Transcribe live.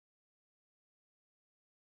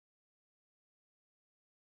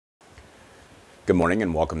Good morning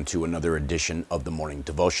and welcome to another edition of the Morning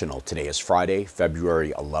Devotional. Today is Friday,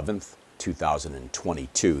 February 11th,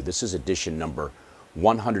 2022. This is edition number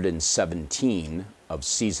 117 of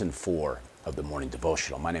Season 4 of the Morning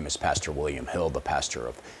Devotional. My name is Pastor William Hill, the pastor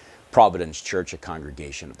of Providence Church, a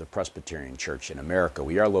congregation of the Presbyterian Church in America.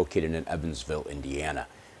 We are located in Evansville, Indiana.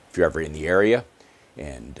 If you're ever in the area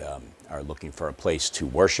and are looking for a place to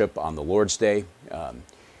worship on the Lord's Day,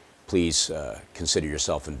 please consider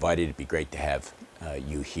yourself invited. It'd be great to have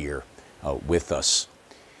you here with us.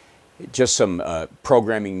 Just some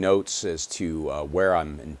programming notes as to where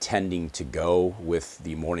I'm intending to go with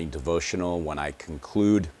the morning devotional when I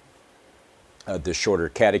conclude the shorter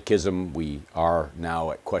catechism. We are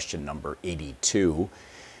now at question number 82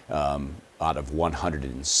 out of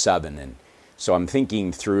 107. And so I'm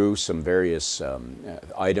thinking through some various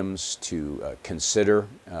items to consider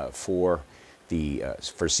for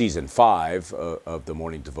Season 5 of the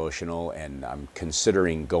morning devotional, and I'm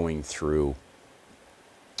considering going through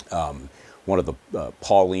one of the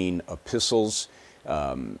Pauline epistles,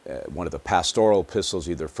 one of the pastoral epistles,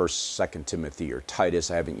 either 1st, 2nd Timothy or Titus.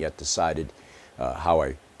 I haven't yet decided how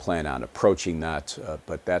I plan on approaching that,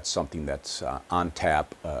 but that's something that's on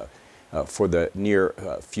tap for the near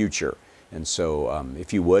future. And so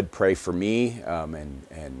if you would, pray for me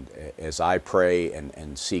and as I pray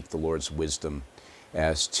and seek the Lord's wisdom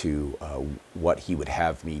as to what He would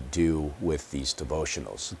have me do with these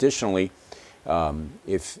devotionals. Additionally,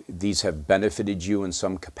 if these have benefited you in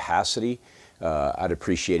some capacity, I'd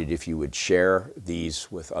appreciate it if you would share these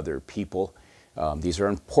with other people. These are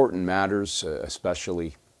important matters,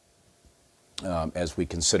 especially as we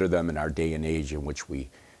consider them in our day and age in which we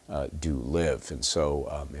do live. And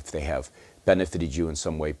so if they have benefited you in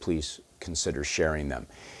some way, please consider sharing them.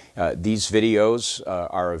 These videos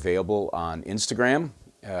are available on Instagram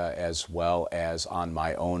as well as on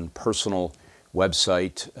my own personal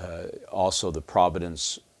website, also the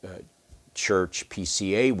Providence Church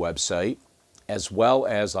PCA website, as well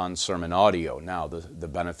as on sermon audio. Now, the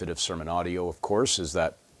benefit of sermon audio, of course, is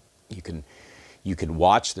that you can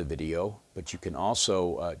watch the video, but you can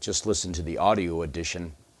also just listen to the audio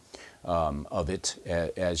edition of it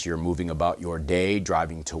as you're moving about your day,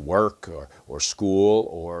 driving to work or school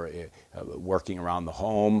or working around the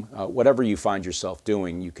home. Whatever you find yourself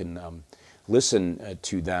doing, you can listen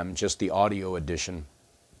to them, just the audio edition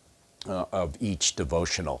of each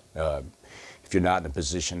devotional. If you're not in a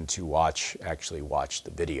position to actually watch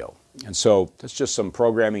the video. And so that's just some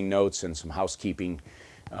programming notes and some housekeeping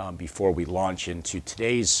before we launch into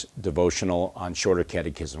today's devotional on Shorter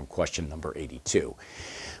Catechism, question number 82.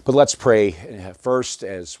 But let's pray first,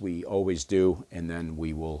 as we always do, and then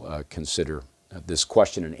we will consider this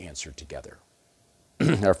question and answer together.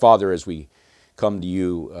 Our Father, as we come to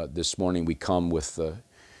you this morning, we come with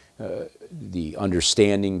the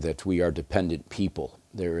understanding that we are dependent people.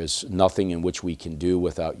 There is nothing in which we can do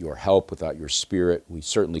without your help, without your Spirit. We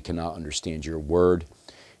certainly cannot understand your word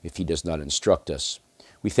if He does not instruct us.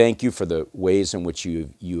 We thank you for the ways in which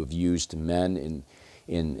you have used men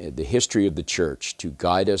in the history of the church to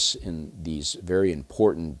guide us in these very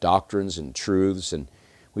important doctrines and truths, and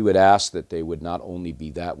we would ask that they would not only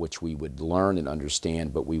be that which we would learn and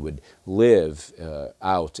understand, but we would live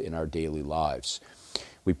out in our daily lives.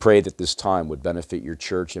 We pray that this time would benefit your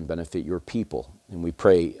church and benefit your people, and we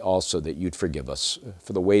pray also that you'd forgive us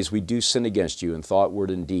for the ways we do sin against you in thought,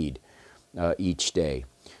 word, and deed each day.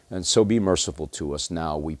 And so be merciful to us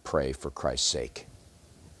now, we pray, for Christ's sake.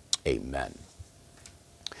 Amen.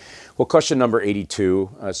 Well, question number 82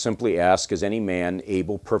 simply asks, is any man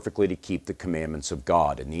able perfectly to keep the commandments of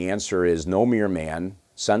God? And the answer is, no mere man,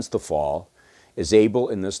 since the fall, is able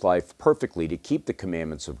in this life perfectly to keep the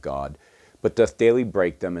commandments of God, but doth daily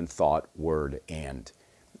break them in thought, word, and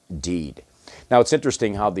deed. Now, it's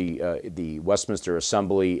interesting how the Westminster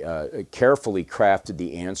Assembly carefully crafted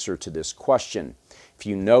the answer to this question. If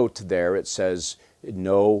you note there, it says,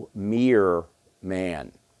 no mere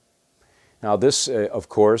man. Now, this, of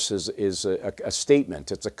course, is a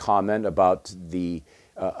statement. It's a comment about the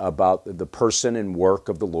person and work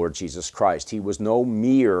of the Lord Jesus Christ. He was no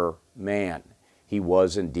mere man. He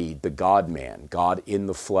was indeed the God-man, God in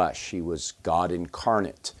the flesh. He was God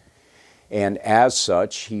incarnate. And as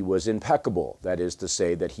such, he was impeccable. That is to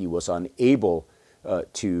say that he was unable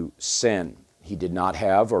to sin. He did not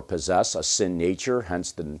have or possess a sin nature,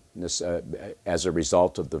 hence as a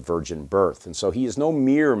result of the virgin birth. And so he is no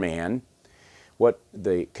mere man. What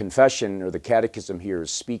the confession or the catechism here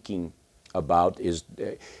is speaking about is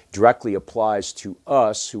directly applies to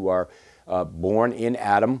us who are born in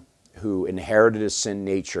Adam, who inherited a sin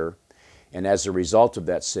nature, and as a result of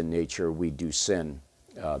that sin nature, we do sin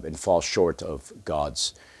and fall short of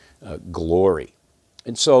God's glory.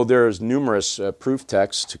 And so there's numerous proof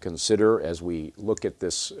texts to consider as we look at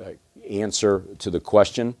this answer to the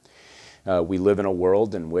question. We live in a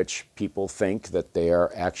world in which people think that they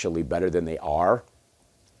are actually better than they are,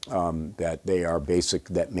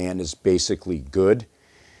 that man is basically good.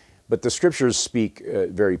 But the scriptures speak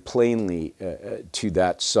very plainly to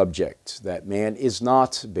that subject, that man is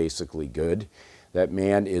not basically good, that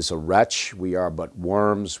man is a wretch, we are but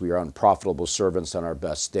worms, we are unprofitable servants on our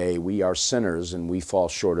best day, we are sinners and we fall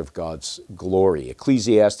short of God's glory.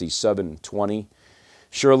 Ecclesiastes 7:20,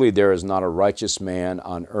 surely there is not a righteous man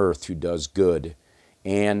on earth who does good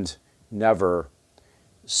and never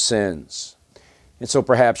sins. And so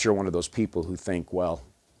perhaps you're one of those people who think, well,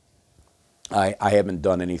 I haven't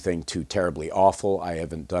done anything too terribly awful. I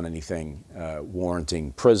haven't done anything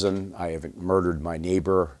warranting prison. I haven't murdered my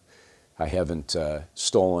neighbor. I haven't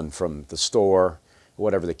stolen from the store,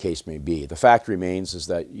 whatever the case may be. The fact remains is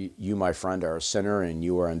that you, my friend, are a sinner and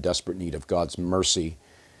you are in desperate need of God's mercy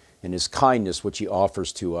and His kindness, which He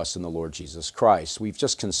offers to us in the Lord Jesus Christ. We've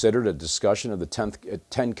just considered a discussion of the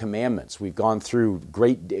Ten Commandments. We've gone through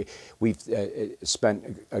we've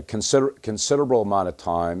spent a considerable amount of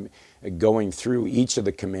time going through each of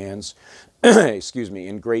the commands,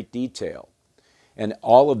 in great detail. And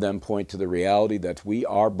all of them point to the reality that we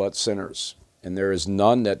are but sinners, and there is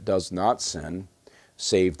none that does not sin,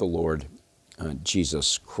 save the Lord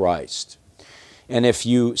Jesus Christ. And if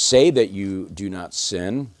you say that you do not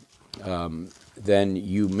sin, then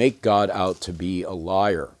you make God out to be a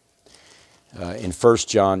liar. In 1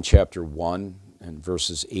 John chapter 1 and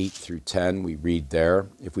verses 8 through 10, we read there,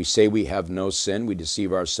 if we say we have no sin, we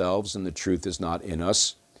deceive ourselves and the truth is not in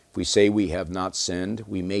us. If we say we have not sinned,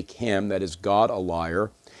 we make Him, that is God, a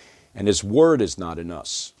liar, and His word is not in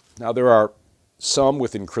us. Now there are some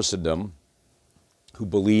within Christendom who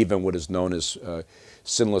believe in what is known as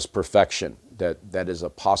sinless perfection, that is a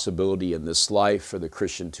possibility in this life for the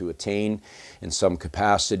Christian to attain in some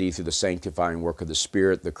capacity through the sanctifying work of the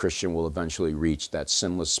Spirit. The Christian will eventually reach that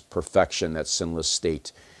sinless perfection, that sinless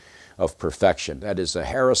state of perfection. That is a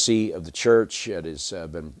heresy of the church. It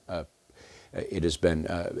has been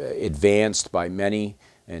advanced by many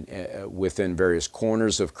and within various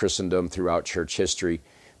corners of Christendom throughout church history.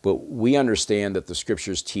 But we understand that the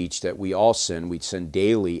Scriptures teach that we all sin. We sin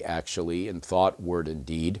daily, actually, in thought, word, and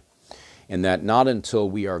deed. And that not until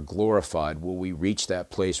we are glorified will we reach that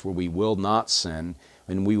place where we will not sin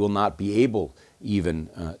and we will not be able even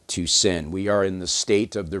to sin. We are in the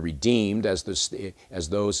state of the redeemed, as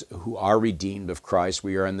those who are redeemed of Christ.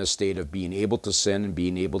 We are in the state of being able to sin and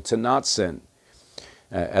being able to not sin,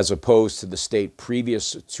 as opposed to the state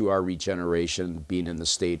previous to our regeneration, being in the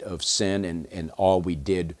state of sin and all we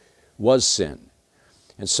did was sin.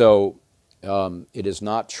 And so it is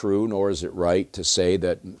not true, nor is it right, to say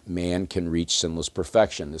that man can reach sinless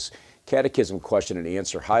perfection. This Catechism question and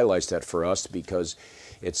answer highlights that for us because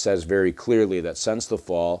it says very clearly that since the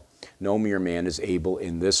fall, no mere man is able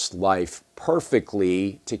in this life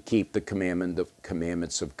perfectly to keep the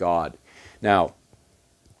commandments of God. Now,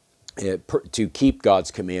 to keep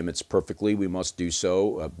God's commandments perfectly, we must do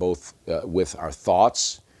so both with our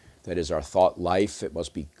thoughts, that is our thought life. It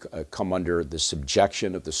must be come under the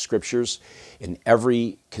subjection of the Scriptures in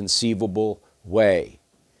every conceivable way.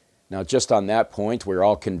 Now, just on that point, we're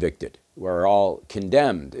all convicted. We're all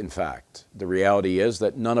condemned, in fact. The reality is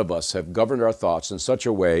that none of us have governed our thoughts in such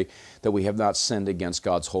a way that we have not sinned against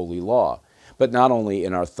God's holy law. But not only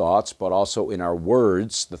in our thoughts, but also in our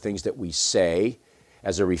words, the things that we say,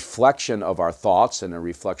 as a reflection of our thoughts and a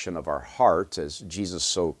reflection of our heart, as Jesus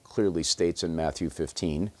so clearly states in Matthew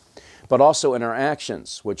 15, but also in our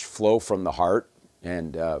actions, which flow from the heart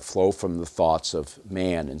and flow from the thoughts of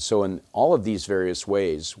man. And so in all of these various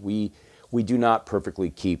ways, we do not perfectly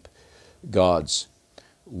keep God's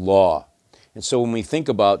law. And so when we think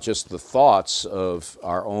about just the thoughts of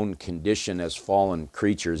our own condition as fallen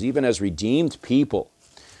creatures, even as redeemed people,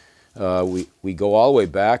 we go all the way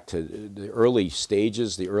back to the early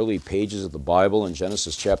stages, the early pages of the Bible in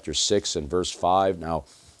Genesis chapter 6 and verse 5. Now,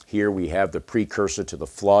 here we have the precursor to the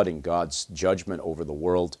flood and God's judgment over the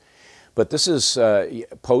world. But this is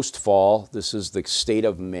post-fall. This is the state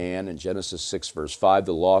of man in Genesis 6 verse 5.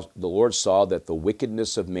 The Lord saw that the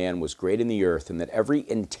wickedness of man was great in the earth, and that every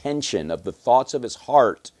intention of the thoughts of his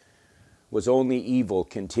heart was only evil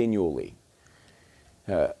continually.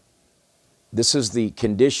 This is the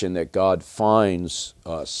condition that God finds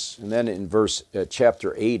us. And then in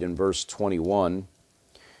chapter 8 and verse 21,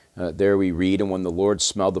 there we read, and when the Lord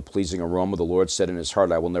smelled the pleasing aroma, the Lord said in his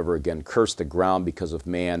heart, I will never again curse the ground because of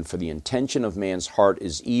man, for the intention of man's heart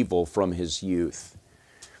is evil from his youth.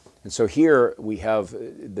 And so here we have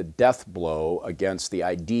the death blow against the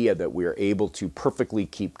idea that we are able to perfectly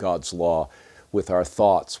keep God's law with our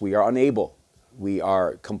thoughts. We are unable. We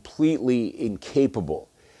are completely incapable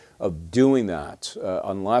of doing that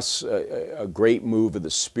unless a great move of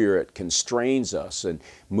the Spirit constrains us and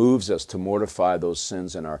moves us to mortify those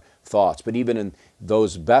sins in our thoughts. But even in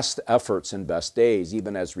those best efforts and best days,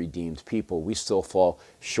 even as redeemed people, we still fall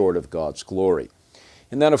short of God's glory.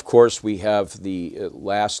 And then, of course, we have the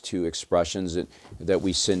last two expressions that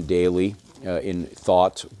we sin daily in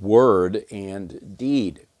thought, word, and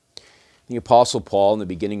deed. The Apostle Paul, in the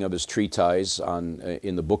beginning of his treatise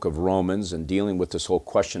in the book of Romans and dealing with this whole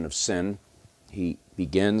question of sin, he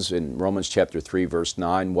begins in Romans chapter 3, verse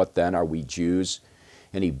 9, "What then, are we Jews?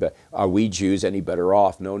 Are we Jews any better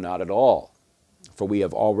off? No, not at all. For we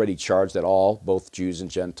have already charged that all, both Jews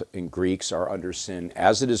and Greeks, are under sin.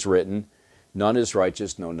 As it is written, none is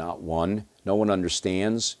righteous, no, not one. No one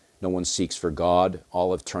understands, no one seeks for God.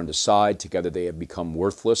 All have turned aside, together they have become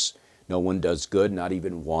worthless. No one does good, not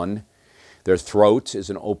even one. Their throat is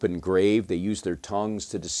an open grave. They use their tongues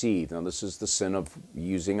to deceive." Now this is the sin of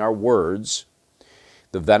using our words.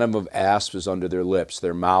 "The venom of asps is under their lips.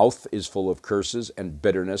 Their mouth is full of curses and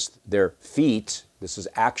bitterness. Their feet," this is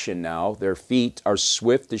action now, "their feet are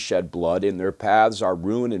swift to shed blood. In their paths are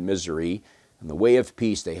ruin and misery. And the way of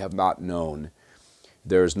peace they have not known.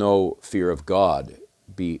 There is no fear of God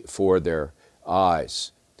before their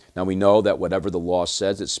eyes." Now we know that whatever the law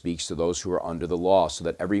says, it speaks to those who are under the law, so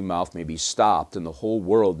that every mouth may be stopped and the whole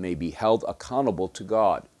world may be held accountable to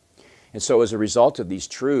God. And so as a result of these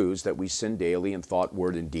truths that we sin daily in thought,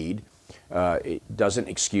 word, and deed, it doesn't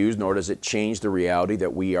excuse nor does it change the reality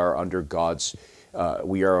that we are under God's,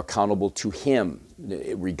 we are accountable to Him.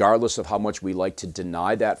 Regardless of how much we like to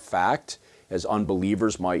deny that fact, as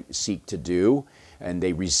unbelievers might seek to do, and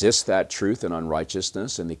they resist that truth and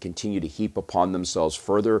unrighteousness, and they continue to heap upon themselves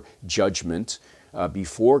further judgment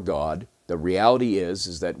before God, the reality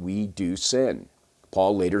is that we do sin.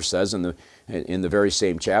 Paul later says in the very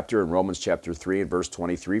same chapter, in Romans chapter 3 and verse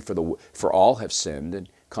 23, for all have sinned and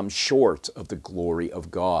come short of the glory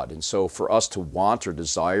of God. And so for us to want or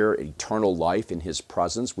desire eternal life in His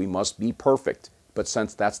presence, we must be perfect. But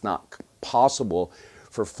since that's not possible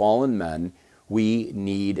for fallen men, we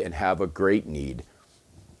need and have a great need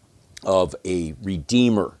of a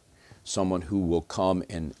Redeemer, someone who will come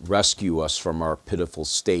and rescue us from our pitiful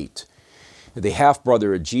state. The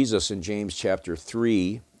half-brother of Jesus in James chapter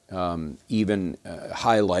 3 even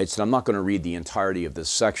highlights, and I'm not going to read the entirety of this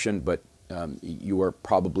section, but you are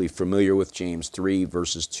probably familiar with James 3,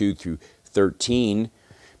 verses 2 through 13.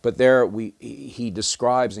 But there he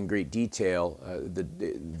describes in great detail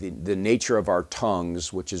the nature of our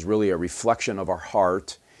tongues, which is really a reflection of our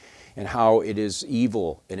heart, and how it is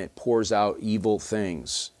evil and it pours out evil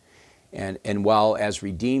things. And while as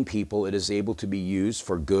redeemed people it is able to be used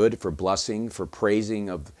for good, for blessing, for praising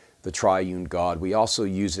of the triune God, we also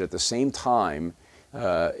use it at the same time,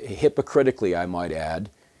 hypocritically I might add,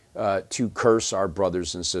 to curse our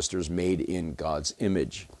brothers and sisters made in God's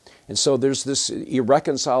image. And so there's this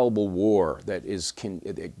irreconcilable war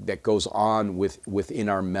that goes on within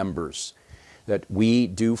our members, that we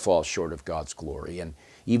do fall short of God's glory. And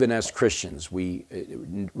even as Christians, we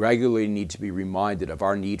regularly need to be reminded of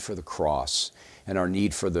our need for the cross and our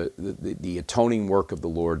need for the atoning work of the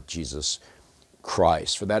Lord Jesus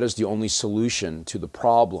Christ. For that is the only solution to the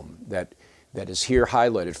problem that is here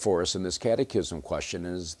highlighted for us in this catechism question,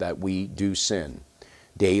 is that we do sin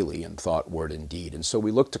daily in thought, word, and deed. And so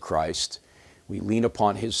we look to Christ, we lean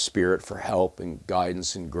upon His Spirit for help and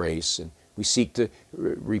guidance and grace, and we seek to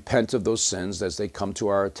repent of those sins as they come to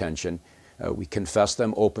our attention. We confess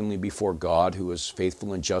them openly before God, who is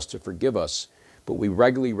faithful and just to forgive us, but we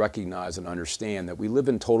regularly recognize and understand that we live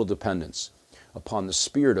in total dependence upon the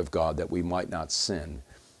Spirit of God, that we might not sin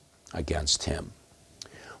against Him.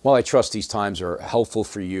 Well, I trust these times are helpful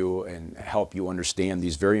for you and help you understand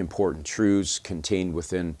these very important truths contained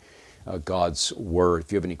within God's Word.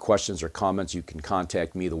 If you have any questions or comments, you can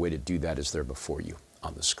contact me. The way to do that is there before you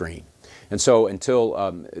on the screen. And so until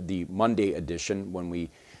the Monday edition, when we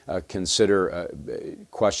consider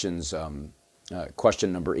question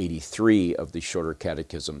number 83 of the Shorter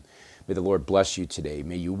Catechism, may the Lord bless you today.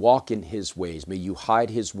 May you walk in His ways. May you hide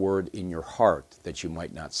His Word in your heart, that you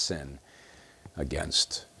might not sin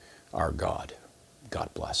against our God. God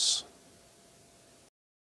bless.